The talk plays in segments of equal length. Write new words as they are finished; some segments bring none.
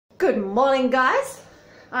Good morning, guys.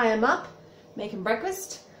 I am up making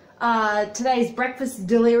breakfast. Today's breakfast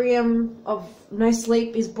delirium of no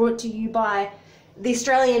sleep is brought to you by the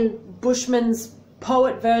Australian Bushman's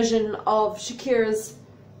poet version of Shakira's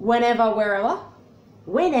Whenever, Wherever.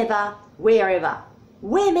 Whenever, wherever.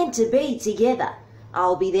 We're meant to be together.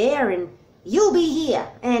 I'll be there and you'll be here.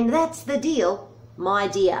 And that's the deal, my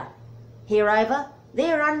dear. Here over,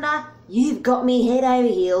 there under, you've got me head over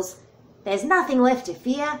heels. There's nothing left to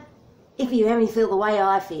fear if you only feel the way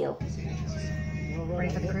I feel.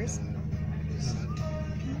 Ready for the cruise?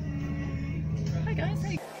 Hi guys.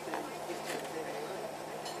 Hey.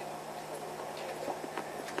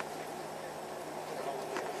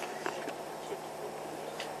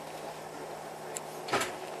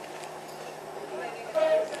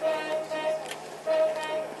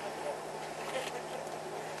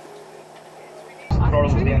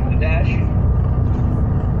 Throttles down to the dash.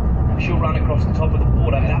 She'll run across the top of the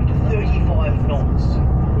water at up to 35 knots.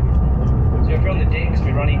 So if you're on the decks,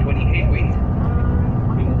 we're running 20 headwind.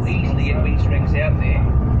 We will easily get wind strengths out there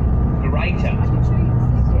greater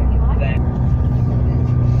than.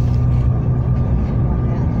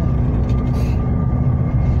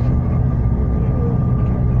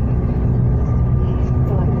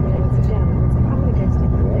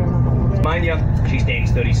 Tasmania, she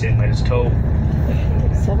stands 30 centimetres tall.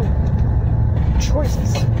 7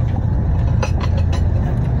 choices.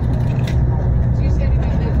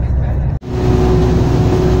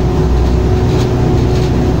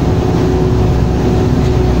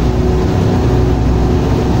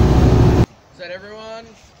 Is that everyone?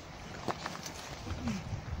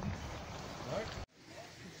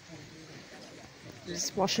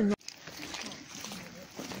 Just washing.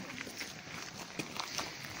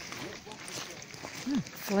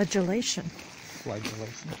 Flagellation.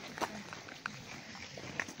 Flagellation.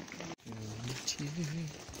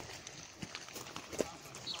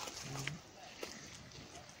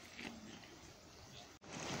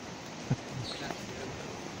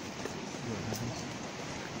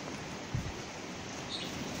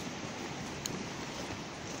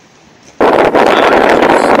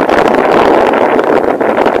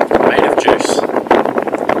 Made of juice.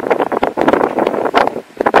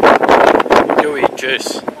 Gooey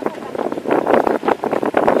juice.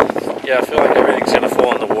 Yeah, I feel like everything's going to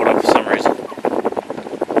fall in the water for some reason.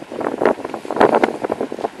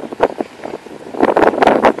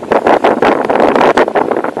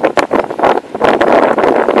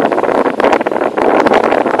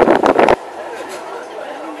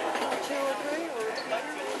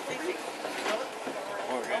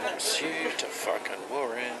 War suit, a fucking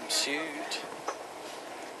war suit.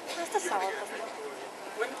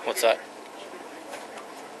 What's that?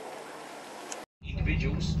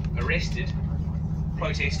 Individuals arrested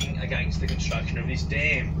protesting against the construction of this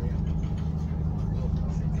dam.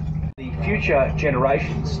 The future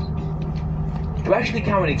generations to actually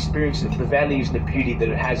come and experience the values and the beauty that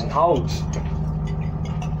it has and holds.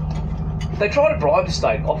 They try to bribe the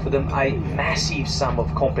state, offer them a massive sum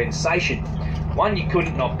of compensation, one you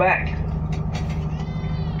couldn't knock back.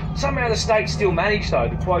 Somehow the state still managed though.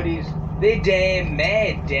 The quote is, they're damn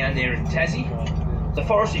mad down there in Tassie. The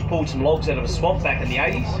forestry pulled some logs out of a swamp back in the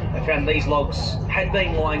 80s. They found these logs had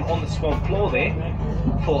been lying on the swamp floor there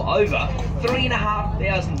for over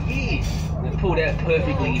 3,500 years. They're pulled out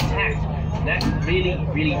perfectly intact. And that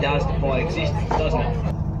really does defy existence, doesn't it?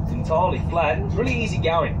 It's entirely flat. It's really easy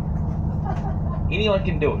going. Anyone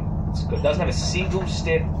can do it. It doesn't have a single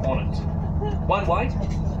step on it. One way,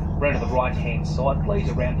 around to the right hand side, please,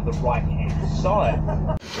 around to the right hand side.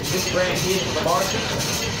 This brand here from the forestry.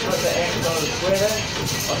 Got the anchors on the square.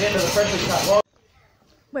 On the end of the freshly cut log.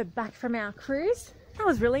 We're back from our cruise. That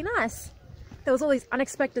was really nice. There was all these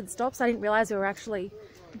unexpected stops. I didn't realise we were actually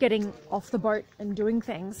getting off the boat and doing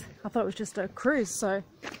things. I thought it was just a cruise, so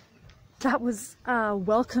that was a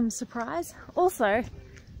welcome surprise. Also,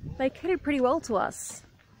 they catered pretty well to us.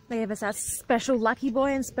 They gave us our special lucky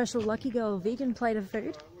boy and special lucky girl vegan plate of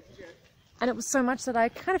food. And it was so much that I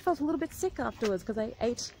kind of felt a little bit sick afterwards because I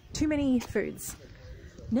ate too many foods.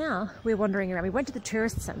 Now we're wandering around. We went to the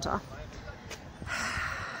tourist centre.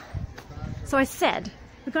 So I said,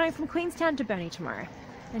 we're going from Queenstown to Burnie tomorrow.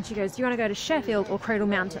 And she goes, do you want to go to Sheffield or Cradle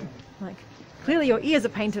Mountain? I'm like, clearly your ears are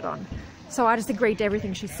painted on. So I just agreed to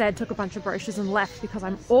everything she said, took a bunch of brochures and left because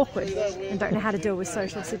I'm awkward and don't know how to deal with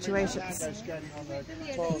social situations.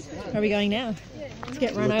 Where are we going now? To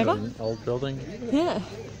get run over? An old building. Yeah.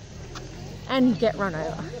 And get run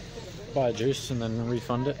over. Buy a juice and then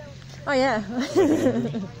refund it. Oh yeah.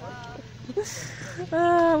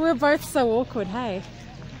 We're both so awkward, hey.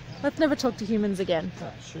 Let's never talk to humans again.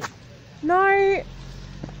 Oh, shit. No!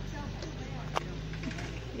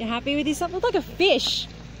 You happy with yourself? Look like a fish.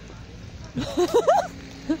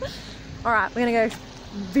 Alright, we're gonna go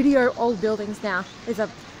video old buildings now.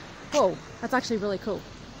 Whoa, that's actually really cool.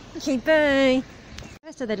 Keepy!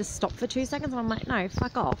 So they just stopped for 2 seconds and I'm like, no,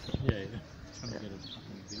 fuck off. Yeah, trying to get a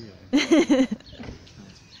fucking video.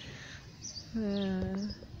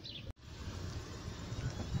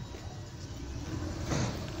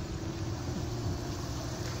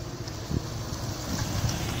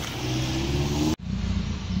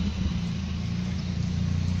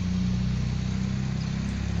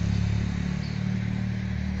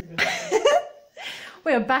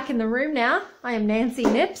 We are back in the room now. I am Nancy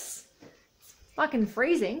Nips. It's fucking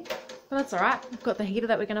freezing, but that's alright. We've got the heater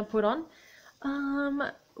that we're going to put on.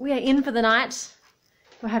 We are in for the night.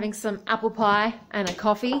 We're having some apple pie and a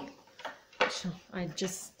coffee, which I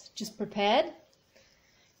just prepared.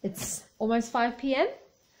 It's almost 5 p.m.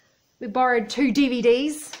 We borrowed 2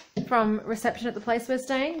 DVDs from reception at the place we're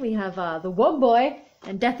staying. We have The Wog Boy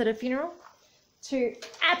and Death at a Funeral. 2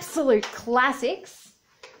 absolute classics.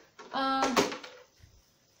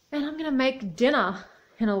 And I'm gonna make dinner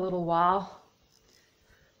in a little while.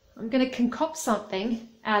 I'm gonna concoct something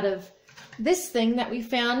out of this thing that we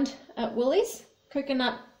found at Woolies.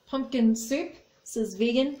 Coconut pumpkin soup. It says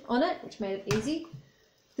vegan on it, which made it easy.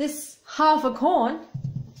 This half a corn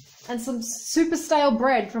and some super stale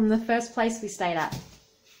bread from the first place we stayed at.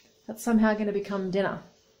 That's somehow gonna become dinner.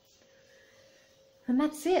 And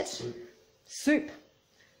that's it. Soup.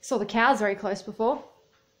 Saw the cows very close before.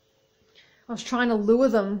 I was trying to lure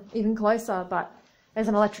them even closer, but there's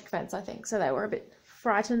an electric fence, I think, so they were a bit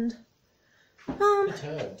frightened.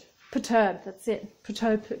 Perturbed. Perturbed, that's it.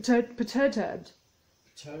 Perturbed.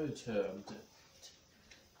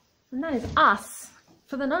 And that is us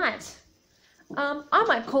for the night. I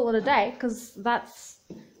might call it a day, because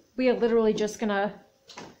we are literally just gonna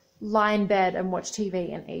lie in bed and watch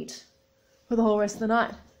TV and eat for the whole rest of the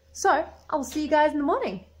night. So, I'll see you guys in the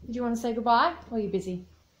morning. Do you want to say goodbye, or are you busy?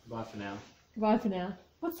 Bye for now. Goodbye for now.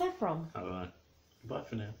 What's that from? I don't know. Bye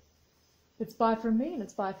for now. It's bye from me and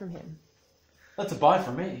it's bye from him. That's a bye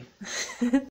from me.